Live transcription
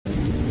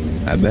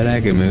I bet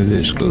I can move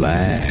this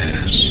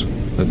glass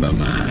with my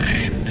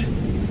mind.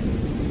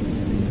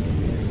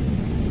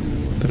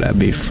 But I'd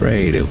be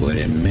afraid of what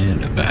it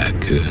meant if I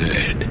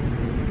could.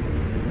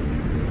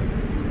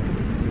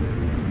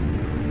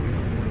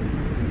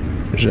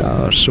 There's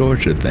all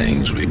sorts of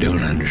things we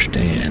don't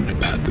understand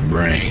about the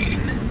brain.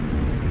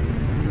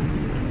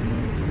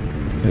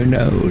 Who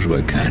knows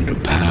what kind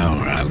of power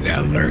I've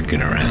got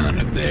lurking around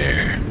up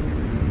there.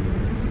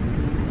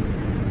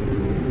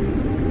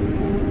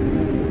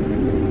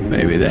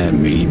 Maybe that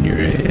meat in your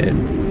head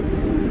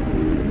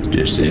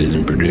just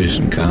isn't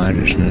producing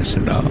consciousness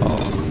at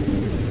all.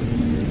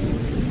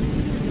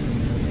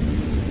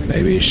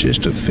 Maybe it's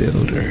just a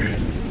filter,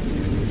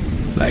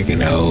 like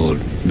an old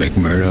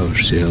McMurdo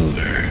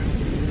silver,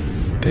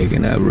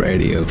 picking up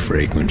radio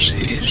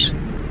frequencies.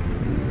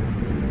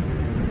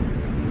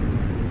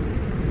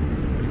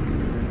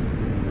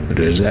 But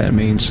does that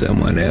mean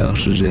someone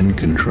else is in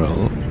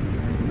control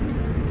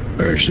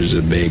versus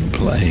a big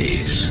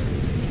place?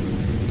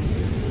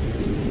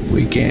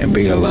 We can't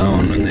be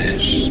alone on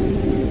this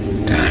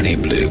tiny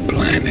blue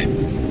planet.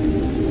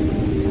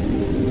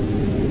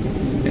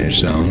 In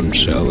its own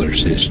solar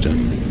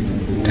system,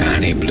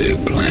 tiny blue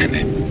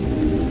planet.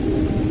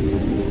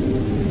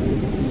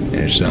 In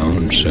its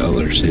own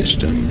solar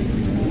system.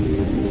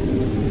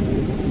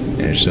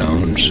 In its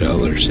own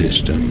solar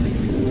system.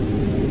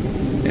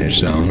 In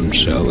its own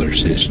solar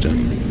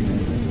system.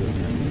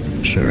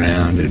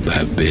 Surrounded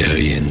by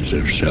billions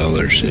of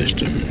solar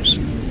systems.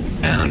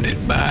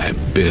 Surrounded by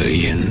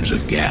billions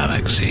of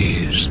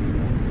galaxies.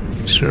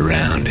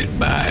 Surrounded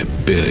by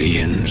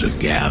billions of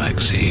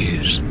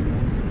galaxies.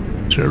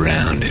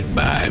 Surrounded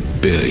by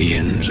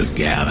billions of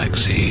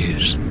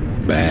galaxies.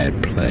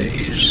 Bad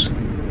place.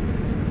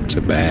 It's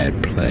a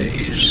bad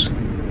place.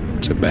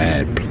 It's a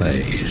bad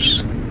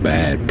place.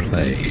 Bad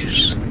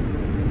place.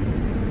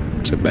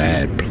 It's a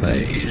bad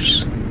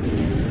place.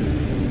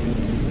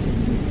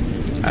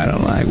 I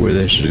don't like where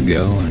this is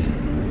going.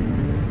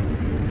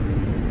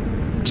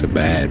 It's a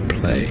bad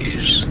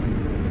place.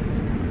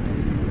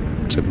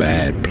 It's a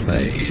bad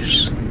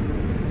place.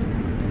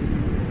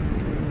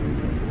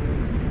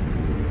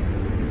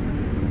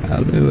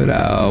 I'll do what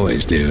I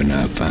always do when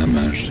I find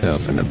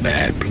myself in a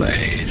bad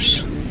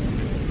place.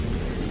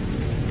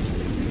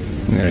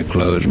 I'm gonna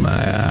close my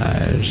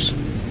eyes,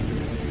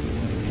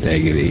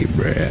 take a deep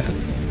breath,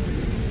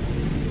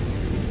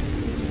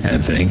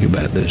 and think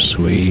about the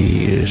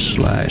sweetest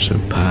slice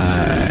of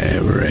pie I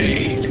ever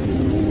ate.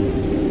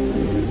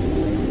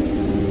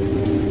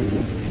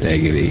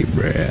 Take a deep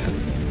breath,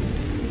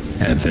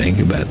 and think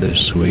about the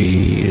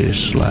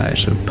sweetest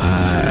slice of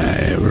pie I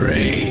ever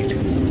ate.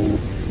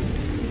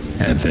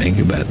 And think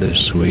about the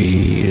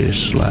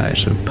sweetest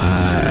slice of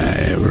pie I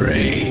ever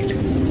ate.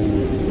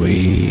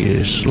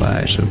 Sweetest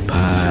slice of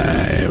pie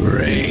I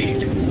ever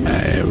ate.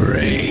 I ever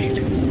ate.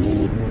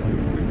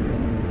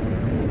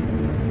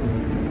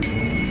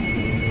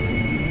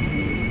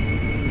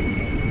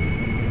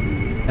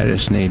 I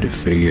just need to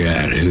figure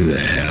out who the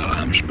hell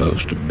I'm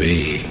supposed to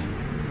be.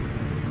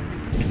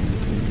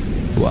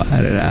 Why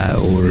did I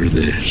order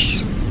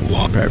this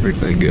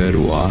perfectly good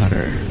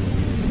water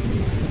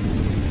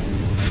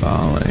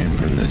falling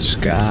from the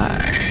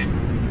sky?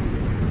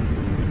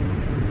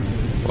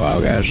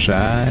 Walk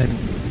outside,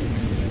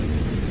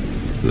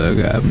 look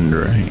up and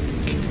drink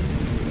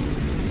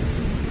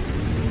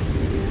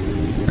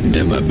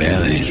until my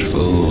belly's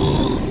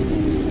full.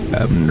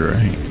 Up and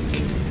drink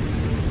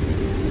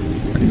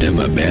until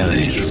my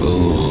belly's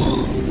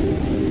full.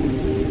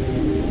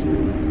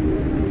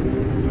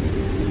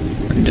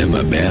 Until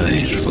my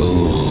belly's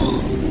full.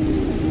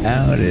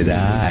 How did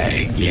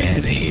I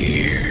get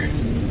here?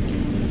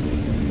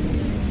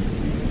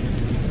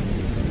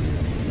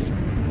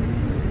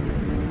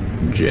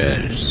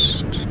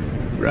 Just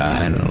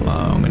riding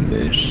along in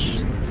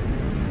this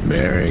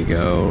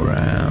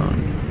merry-go-round.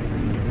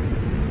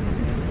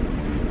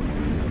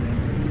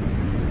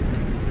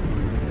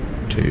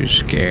 Too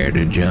scared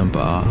to jump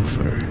off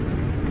or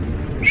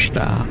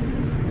stop.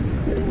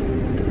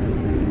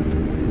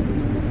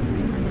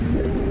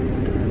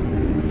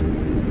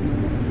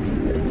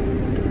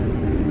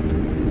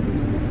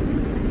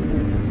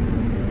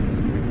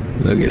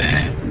 Look at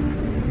that.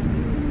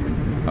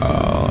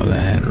 All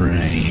that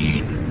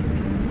rain.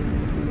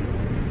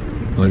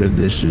 What if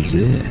this is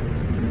it?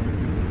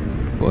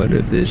 What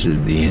if this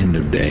is the end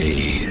of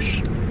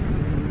days?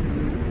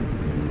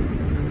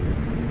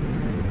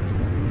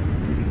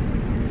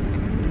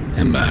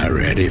 Am I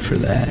ready for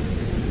that?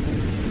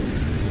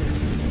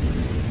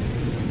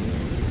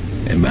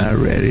 Am I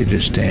ready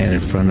to stand in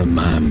front of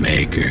my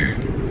maker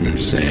and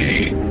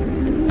say,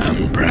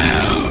 I'm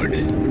proud.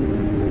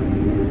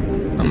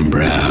 I'm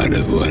proud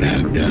of what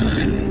I've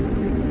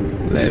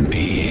done. Let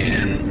me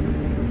in.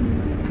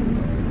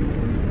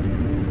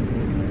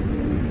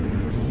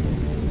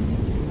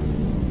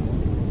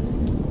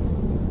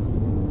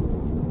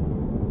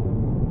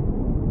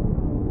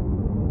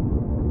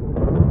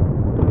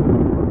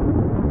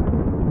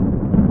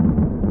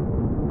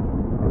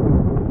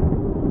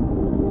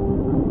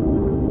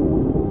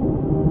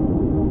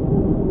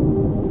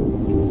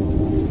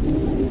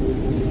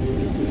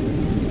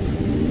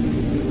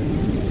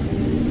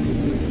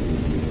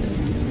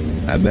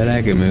 I bet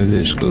I can move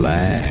this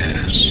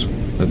glass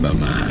with my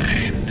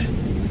mind.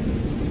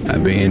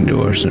 I'd be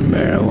endorsing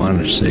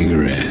marijuana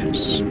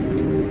cigarettes,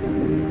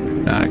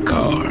 not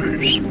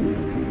cars.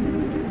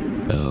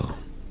 Oh,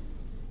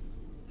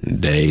 the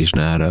day's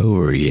not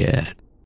over yet.